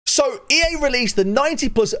So, EA released the 90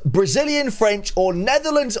 plus Brazilian, French, or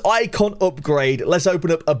Netherlands icon upgrade. Let's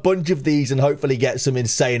open up a bunch of these and hopefully get some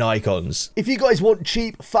insane icons. If you guys want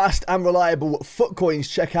cheap, fast, and reliable foot coins,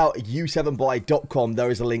 check out u7buy.com.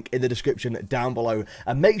 There is a link in the description down below.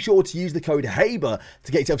 And make sure to use the code HABER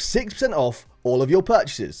to get yourself 6% off all of your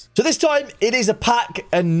purchases. So this time, it is a pack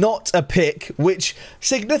and not a pick, which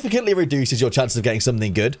significantly reduces your chances of getting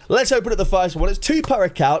something good. Let's open up the first one. It's 2 per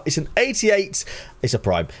account. It's an 88. It's a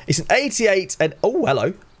prime. It's an 88 and... Oh,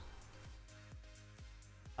 hello.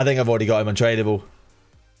 I think I've already got him untradeable.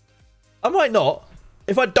 I might not.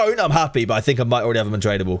 If I don't, I'm happy, but I think I might already have him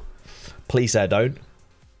untradeable. Please say I don't.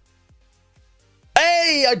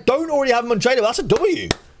 Hey, I don't already have him untradeable. That's a W.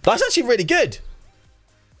 That's actually really good.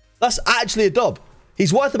 That's actually a dub.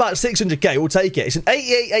 He's worth about 600k. We'll take it. It's an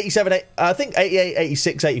 88, 87, I think 88,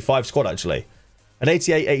 86, 85 squad, actually. An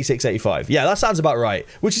 88, 86, 85. Yeah, that sounds about right.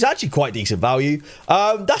 Which is actually quite decent value.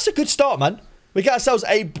 That's a good start, man. We get ourselves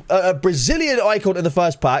a Brazilian icon in the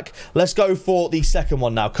first pack. Let's go for the second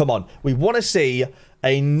one now. Come on. We want to see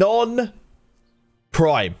a non-prime.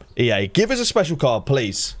 EA, give us a special card,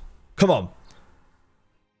 please. Come on.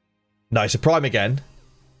 No, it's a prime again.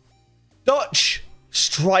 Dutch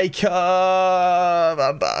striker,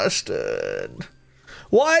 Van Basten.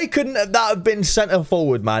 Why couldn't that have been centre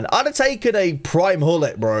forward, man? I'd have taken a prime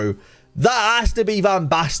Hullet, bro. That has to be Van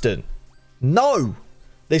Basten. No.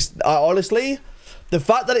 This, honestly, the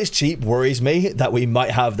fact that it's cheap worries me that we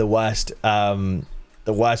might have the worst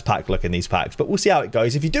pack look in these packs. But we'll see how it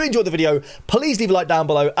goes. If you do enjoy the video, please leave a like down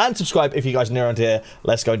below and subscribe if you guys are new around here.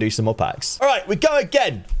 Let's go and do some more packs. All right, we go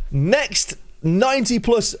again. Next 90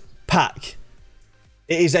 plus pack.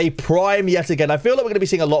 It is a prime yet again. I feel like we're going to be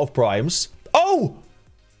seeing a lot of primes. Oh!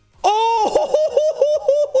 Oh!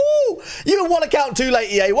 You won account too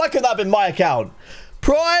late, EA. Why couldn't that have been my account?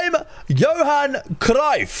 Prime Johan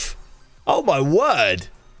Cruyff. Oh, my word.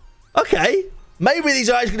 Okay. Maybe these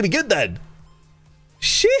are actually going to be good then.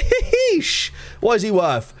 Sheesh. What is he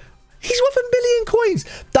worth? He's worth 1 million coins.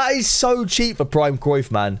 That is so cheap for Prime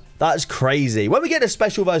Cruyff, man. That's crazy. When we get a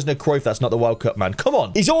special version of Cruyff, that's not the World Cup, man. Come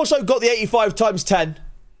on. He's also got the 85 times 10.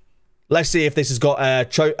 Let's see if this has got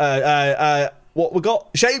what we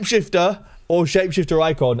got? Shapeshifter or Shapeshifter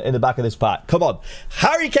icon in the back of this pack. Come on.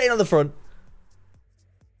 Harry Kane on the front.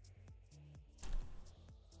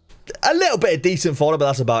 A little bit of decent fodder, but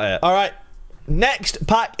that's about it. All right. Next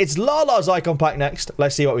pack. It's Lala's icon pack next.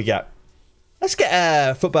 Let's see what we get. Let's get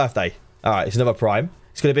a foot birthday. All right, it's another prime.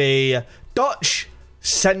 It's going to be Dutch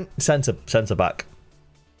centre back.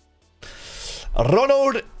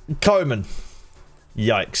 Ronald Koeman.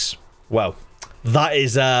 Yikes. Well, that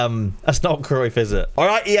is that's not Cruyff, is it? All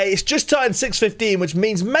right, EA. It's just turned 6:15, which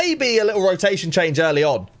means maybe a little rotation change early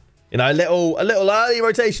on. You know, a little early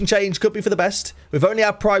rotation change could be for the best. We've only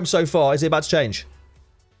had primes so far. Is it about to change?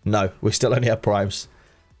 No, we still only have primes.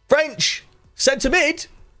 French centre mid.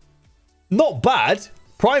 Not bad.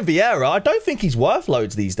 Prime Vieira. I don't think he's worth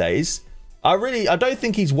loads these days. I don't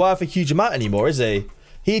think he's worth a huge amount anymore, is he?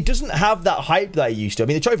 He doesn't have that hype that he used to. I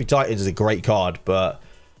mean, the Trophy Titans is a great card, but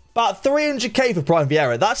about 300k for Prime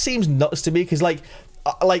Vieira. That seems nuts to me because, like,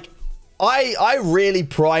 I really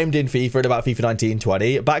primed in FIFA in about FIFA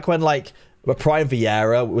 19-20. Back when, like, a Prime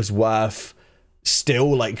Vieira was worth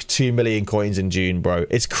still like 2 million coins in June, bro.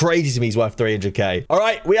 It's crazy to me he's worth 300k. All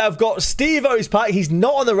right, we have got Steve-O's pack. He's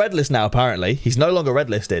not on the red list now, apparently. He's no longer red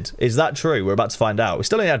listed. Is that true? We're about to find out. We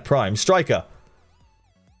still only had prime. Striker.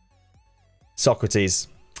 Socrates.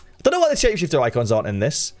 I don't know why the shapeshifter icons aren't in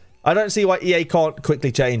this. I don't see why EA can't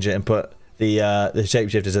quickly change it and put the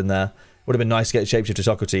shapeshifters in there. Would have been nice to get shapeshifter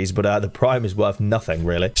Socrates, but the prime is worth nothing,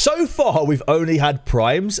 really. So far, we've only had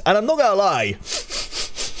primes, and I'm not gonna lie,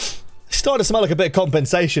 starting to smell like a bit of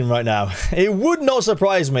compensation right now. It would not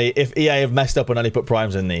surprise me if EA have messed up and only put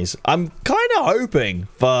primes in these. I'm kind of hoping,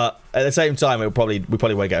 but at the same time, we probably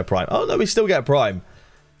won't get a prime. Oh no, we still get a prime.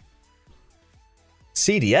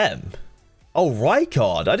 CDM. Oh,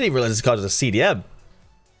 Rijkaard. I didn't realize this card was a CDM.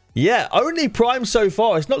 Yeah, only prime so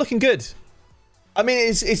far. It's not looking good. I mean,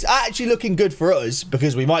 it's actually looking good for us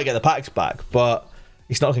because we might get the packs back, but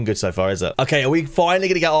it's not looking good so far, is it? Okay, are we finally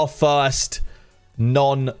going to get our first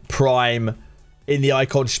non-prime in the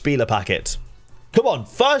Icon Spieler packet? Come on,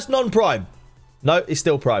 first non-prime. No, it's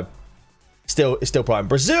still prime. It's still prime.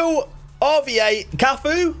 Brazil, RVA,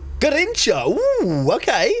 Cafu, Garincha. Ooh,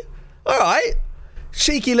 okay. All right.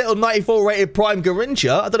 Cheeky little 94 rated prime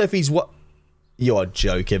Garincha. I don't know if he's what... You're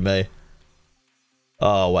joking me.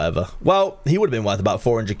 Oh, whatever. Well, he would have been worth about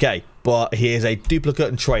 400k, but he is a duplicate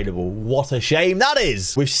and tradable. What a shame that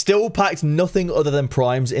is. We've still packed nothing other than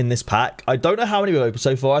primes in this pack. I don't know how many we've opened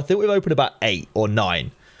so far. I think we've opened about 8 or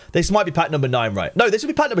 9. This might be pack number 9, right? No, this will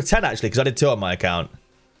be pack number 10, actually, because I did 2 on my account.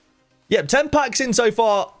 Yep, 10 packs in so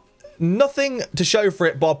far. Nothing to show for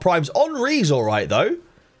it, bar primes. Henri's all right, though.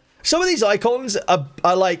 Some of these icons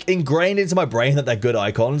are like, ingrained into my brain that they're good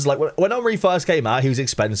icons. Like, when Henri first came out, he was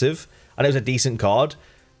expensive, and it was a decent card.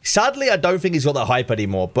 Sadly, I don't think he's got that hype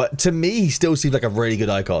anymore, but to me, he still seems like a really good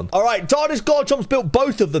icon. All right, TARDIS Garchomp's built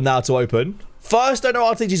both of them now to open. First, I know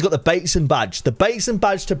RTG's got the Bateson badge. The Bateson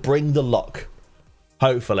badge to bring the luck.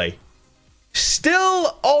 Hopefully.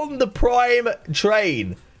 Still on the prime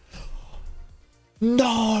train.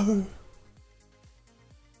 No.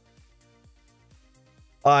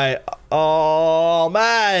 Oh,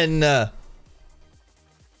 man.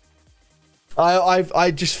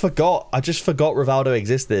 I just forgot. I just forgot Rivaldo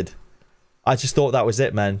existed. I just thought that was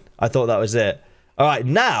it, man. I thought that was it. All right,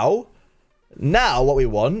 now what we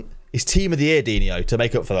want is Team of the Year Dino to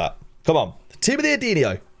make up for that. Come on. Team of the Year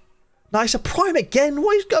Dino. Nice, a prime again.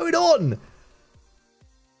 What is going on?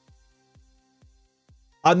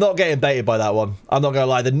 I'm not getting baited by that one. I'm not going to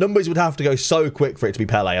lie. The numbers would have to go so quick for it to be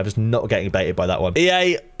Pele. I'm just not getting baited by that one.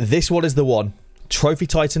 EA, this one is the one. Trophy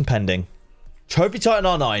Titan pending. Trophy Titan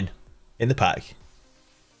R9 in the pack.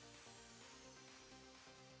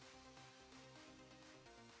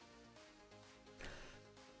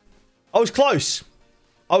 I was close.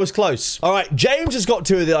 I was close. All right, James has got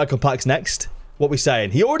 2 of the icon packs next. What are we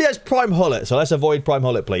saying? He already has Prime Hullet, so let's avoid Prime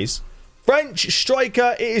Hullet, please. French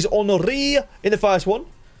striker, it is Henri in the first one.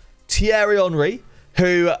 Thierry Henry,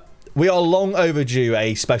 who we are long overdue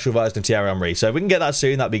a special version of Thierry Henry. So if we can get that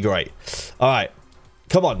soon, that'd be great. All right.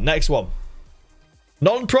 Come on, next one.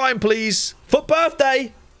 Non-prime, please. For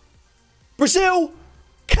birthday. Brazil.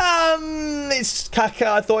 It's Kaká.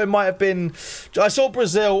 I thought it might have been... I saw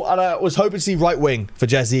Brazil and I was hoping to see right wing for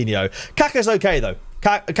Jairzinho. Kaká's okay, though.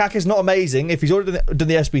 Kaká's not amazing. If he's already done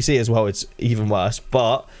the SBC as well, it's even worse.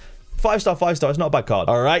 But 5-star, 5-star. It's not a bad card.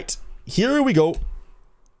 All right. Here we go.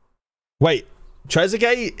 Wait.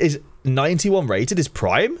 Trezeguet is 91 rated. Is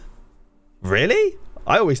prime? Really?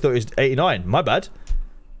 I always thought it was 89. My bad.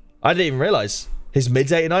 I didn't even realize. His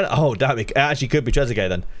mid's 89? Oh, damn. It actually could be Trezeguet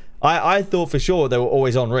then. I thought for sure they were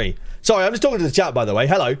always Henri. Sorry, I'm just talking to the chat, by the way.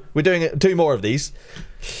 Hello. We're doing 2 more of these.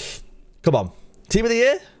 Come on. Team of the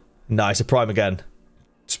year? Nice. A prime again.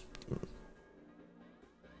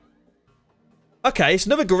 Okay, it's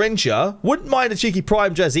another Garincha. Wouldn't mind a cheeky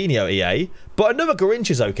prime Jairzinho, EA. But another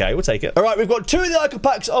Garincha's okay. We'll take it. All right, we've got 2 of the icon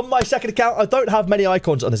packs on my second account. I don't have many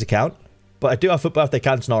icons on this account. But I do have Foot Birthday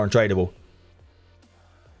Cantona untradeable.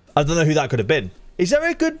 I don't know who that could have been. Is there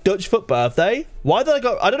a good Dutch Foot Birthday? Why did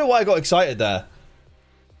I don't know why I got excited there.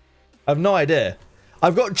 I have no idea.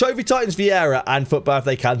 I've got Trophy Titans Vieira and Foot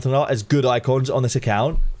Birthday Cantona as good icons on this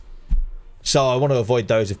account. So I want to avoid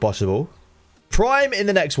those if possible. Prime in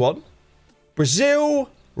the next one. Brazil,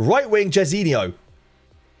 right wing, Jairzinho.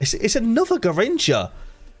 It's another Garincha.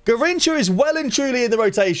 Garincha is well and truly in the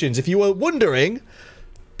rotations. If you were wondering,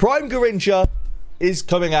 Prime Garincha is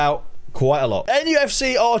coming out quite a lot.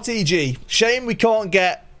 NUFC RTG. Shame we can't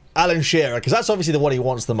get Alan Shearer, because that's obviously the one he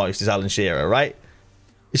wants the most, is Alan Shearer, right?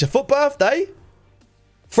 It's a Foot Birthday.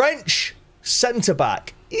 French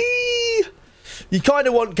centre-back. You kind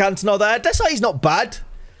of want Cantona there. Desailly's not bad.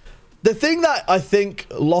 The thing that I think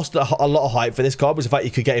lost a lot of hype for this card was the fact you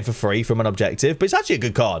could get him for free from an objective, but it's actually a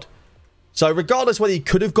good card. So regardless whether you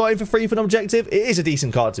could have got him for free from an objective, it is a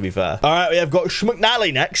decent card to be fair. All right, we have got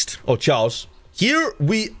Schmucknally next, or Charles. Here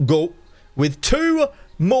we go with 2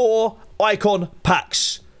 more icon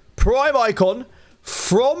packs. Prime icon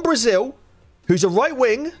from Brazil, who's a right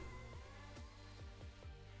wing.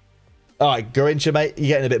 All right, Garincha, mate, you're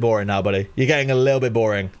getting a bit boring now, buddy. You're getting a little bit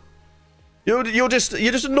boring. You're just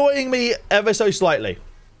annoying me ever so slightly.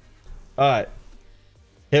 All right.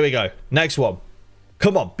 Here we go. Next one.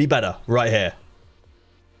 Come on, be better. Right here.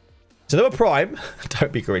 So another prime.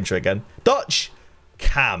 Don't be Garincha again. Dutch.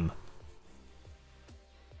 Cam.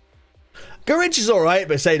 Garincha's all right,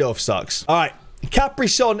 but Seedorf sucks. All right. Capri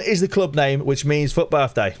Sun is the club name, which means Foot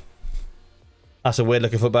Birthday. That's a weird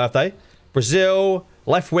looking Foot Birthday. Brazil.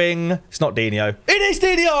 Left wing. It's not Dino. It is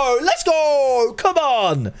Dino. Let's go. Come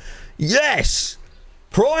on. Yes!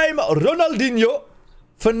 Prime Ronaldinho.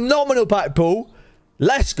 Phenomenal pack pull.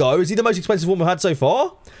 Let's go. Is he the most expensive one we've had so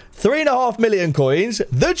far? 3.5 million coins.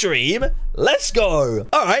 The dream. Let's go.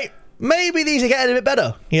 All right. Maybe these are getting a bit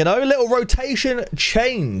better. You know, a little rotation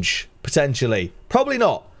change, potentially. Probably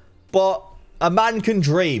not. But a man can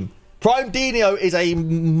dream. Prime Dino is a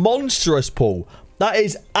monstrous pull. That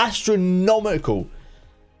is astronomical.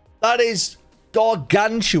 That is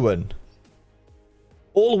gargantuan.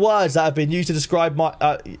 All words that have been used to describe my...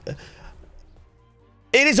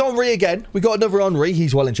 It is Henry again. We got another Henry.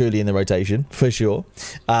 He's well and truly in the rotation for sure.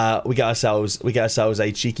 We get ourselves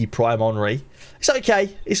a cheeky prime Henry. It's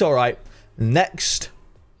okay. It's all right. Next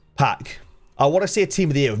pack. I want to see a team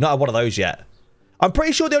of the year. We've not had one of those yet. I'm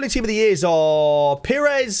pretty sure the only team of the years are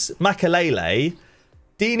Pires, Makalele,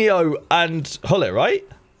 Dino, and Hullet, right?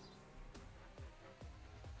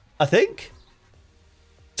 I think.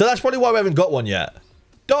 So that's probably why we haven't got one yet.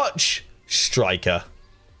 Dutch striker.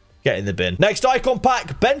 Get in the bin. Next icon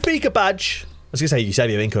pack. Benfica badge. I was going to say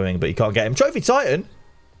Itshaber incoming, but you can't get him. Trophy Titan.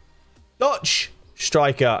 Dutch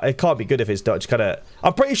striker. It can't be good if it's Dutch.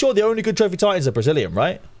 I'm pretty sure the only good Trophy Titans are Brazilian,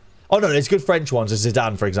 right? Oh, no, there's good French ones. There's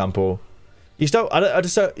Zidane, for example. You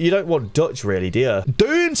don't want Dutch, really, do you?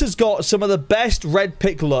 Dunes has got some of the best red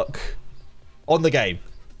pick look on the game.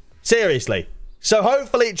 Seriously. So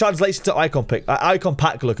hopefully it translates into icon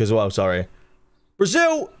pack look as well, sorry.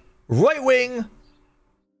 Brazil, right wing.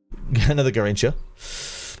 Another Garrincha.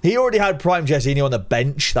 He already had Prime Jairzinho on the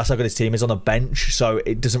bench. That's how good his team is on the bench. So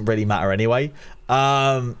it doesn't really matter anyway.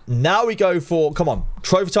 Now we go for, come on,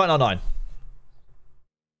 Trophy Titan R9.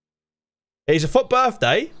 It is a FUT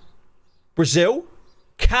birthday. Brazil.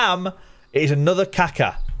 Cam. It is another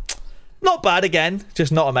Kaká. Not bad again.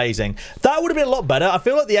 Just not amazing. That would have been a lot better. I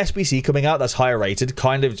feel like the SBC coming out that's higher rated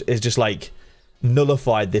kind of is just like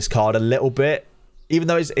nullified this card a little bit. Even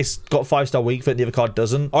though it's got 5-star weak foot, the other card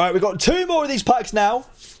doesn't. All right, we've got 2 more of these packs now.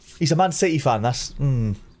 He's a Man City fan. That's,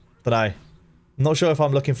 don't know. I'm not sure if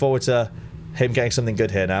I'm looking forward to him getting something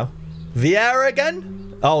good here now. Vieira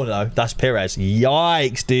again? Oh, no. That's Pires.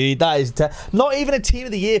 Yikes, dude. That is not even a team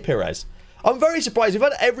of the year, Pires. I'm very surprised. We've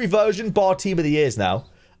had every version bar team of the years now.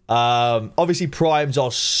 Obviously, primes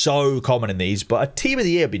are so common in these, but a team of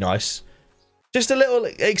the year would be nice. Just a little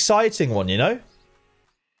exciting one, you know?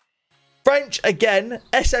 French again.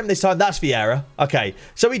 SM this time. That's Vieira. Okay.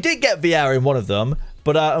 So we did get Vieira in one of them.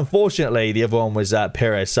 But unfortunately, the other one was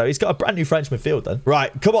Pires. So he's got a brand new French midfield then.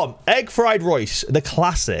 Right. Come on. Egg fried Royce. The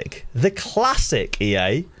classic. The classic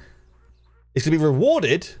EA. Is going to be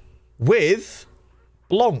rewarded with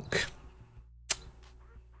Blanc.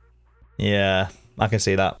 Yeah. I can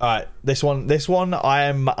see that. All right. This one.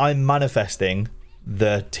 I'm manifesting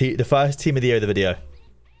the first team of the year of the video.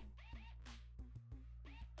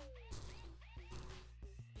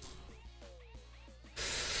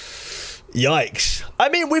 Yikes. I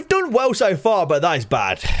mean, we've done well so far, but that is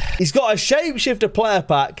bad. He's got a Shapeshifter player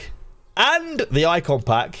pack and the icon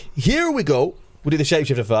pack. Here we go. We'll do the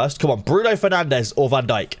Shapeshifter first. Come on, Bruno Fernandes or Van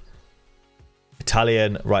Dijk.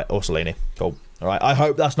 Italian, right, Orsolini. Cool. All right, I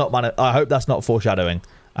hope that's not foreshadowing.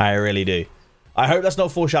 I really do. I hope that's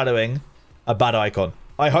not foreshadowing a bad icon.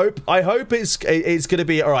 I hope it's going to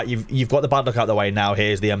be all right. You've got the bad look out the way now.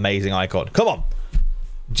 Here's the amazing icon. Come on.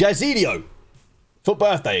 Jairzinho. FUT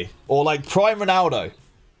birthday. Or like Prime Ronaldo.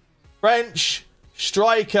 French.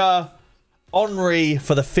 Striker. Henry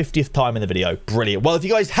for the 50th time in the video. Brilliant. Well, if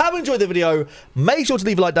you guys have enjoyed the video, make sure to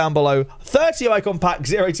leave a like down below. 30 icon pack,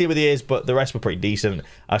 0 team of the years, but the rest were pretty decent.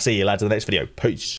 I'll see you lads in the next video. Peace.